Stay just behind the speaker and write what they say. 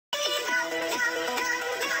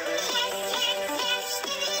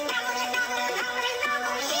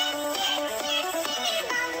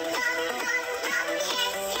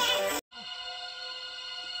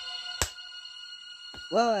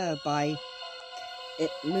Well, everybody,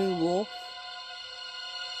 it's Moonwolf.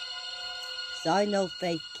 Sorry, no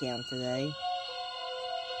fake cam today.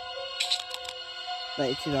 But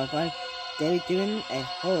it's about fun. They were doing a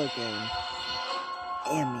horror game.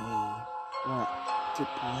 Emmy want to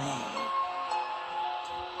play.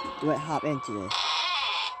 Do I hop into this?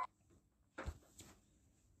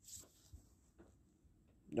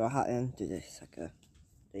 Do I hop into this? Okay.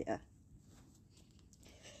 Yeah.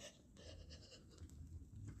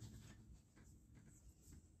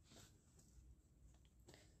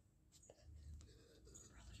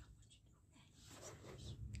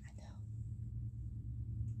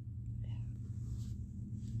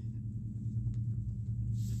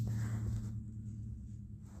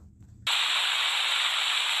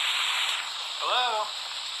 Hello?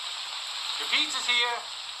 Your pizza's here.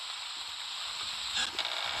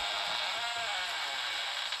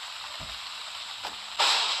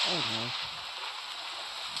 Oh no.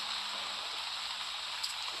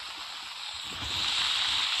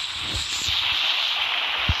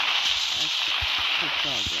 That's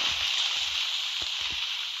progress.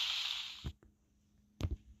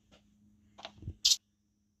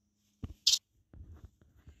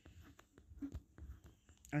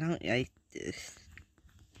 I don't like this.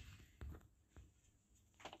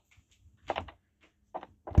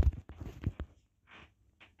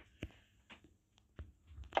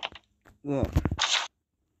 Look.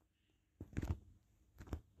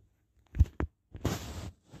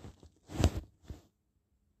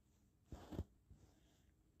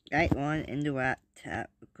 Right one in the right tab,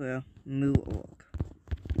 Moonwolf.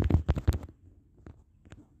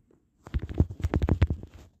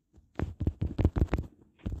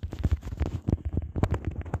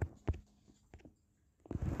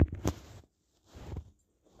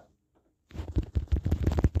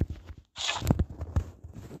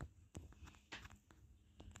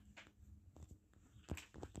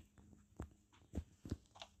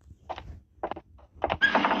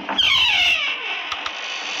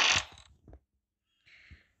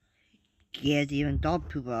 Yeah, even dog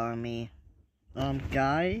poop on me.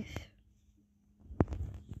 Guys.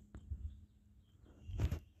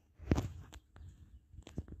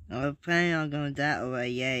 I was planning on going that way,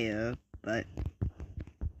 yeah, but...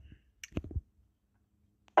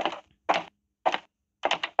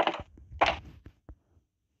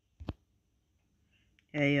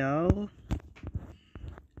 Hey, yo.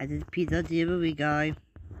 I did pizza delivery guy.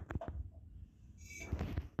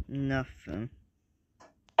 Nothing.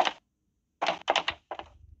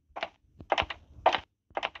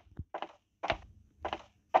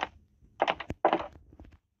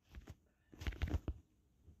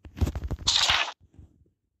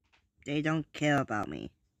 They don't care about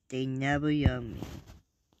me. They never love me.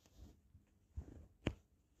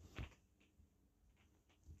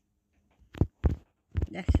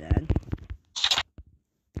 That's sad.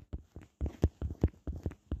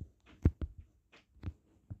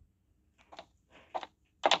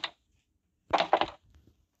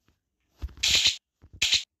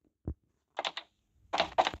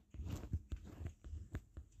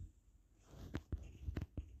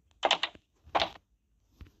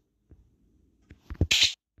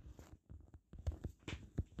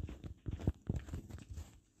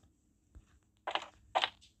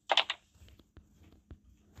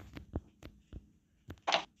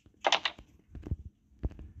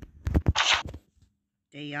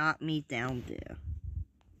 They got me down there.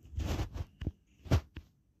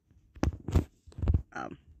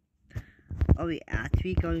 Are we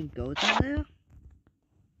actually going to go down there?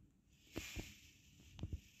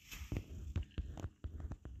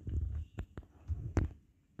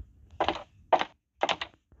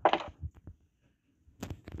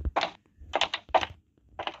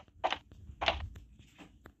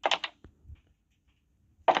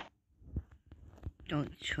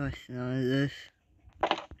 Don't trust none of this.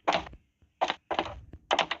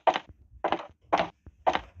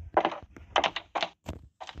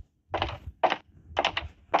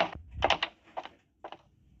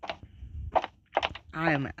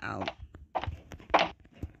 I am out.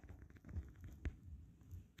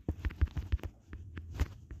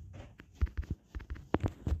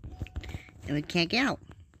 And we can't get out.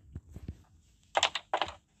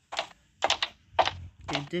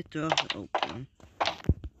 Then this door's open.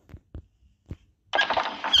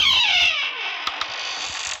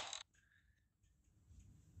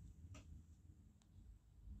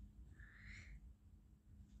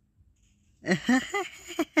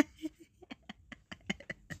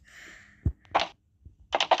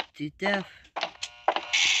 To death.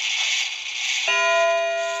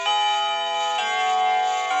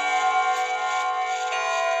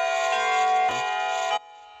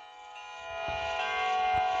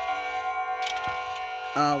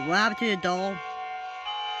 What happened to the doll?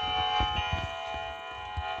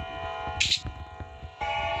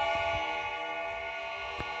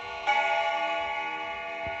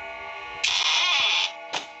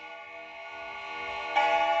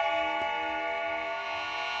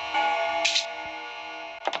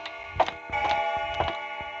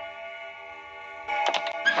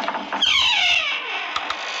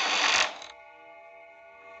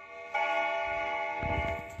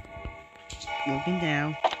 Looking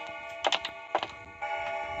down.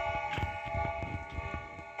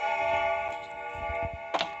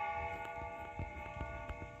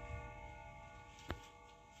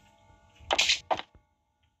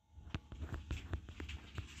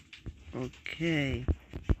 Okay.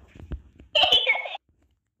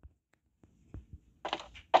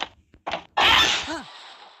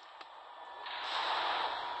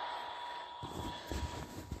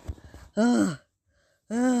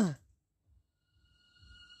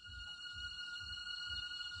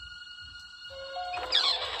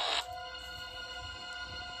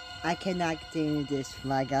 I cannot continue this,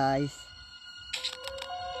 my guys.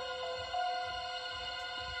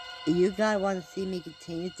 You guys want to see me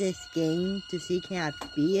continue this game to see can I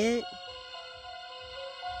beat it?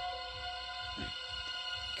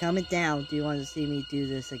 Comment down, do you want to see me do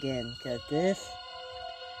this again? Cause this,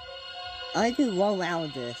 I do one round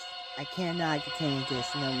of this. I cannot continue this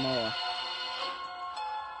no more.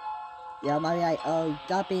 Y'all might be like, oh,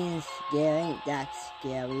 stop being scary, ain't that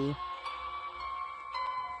scary.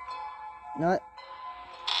 You know what?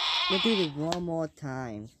 We'll do this one more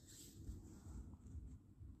time.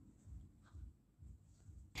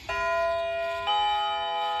 So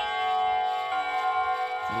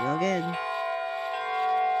go again.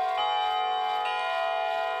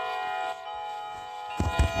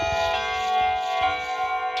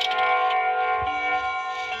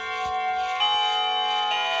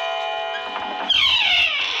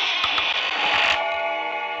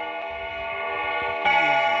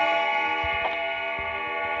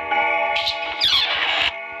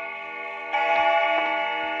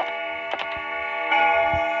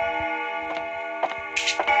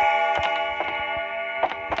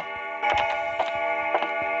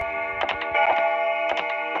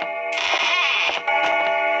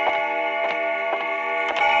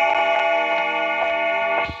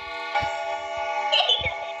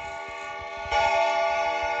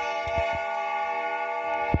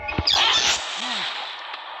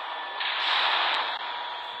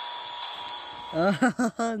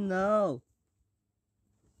 Oh no.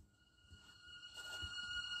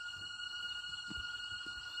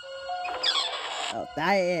 Oh,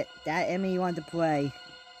 that it. That Emmy wanted to play.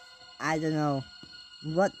 I don't know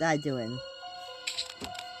what I doing.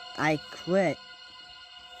 I quit.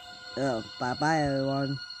 Oh, bye bye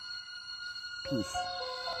everyone. Peace.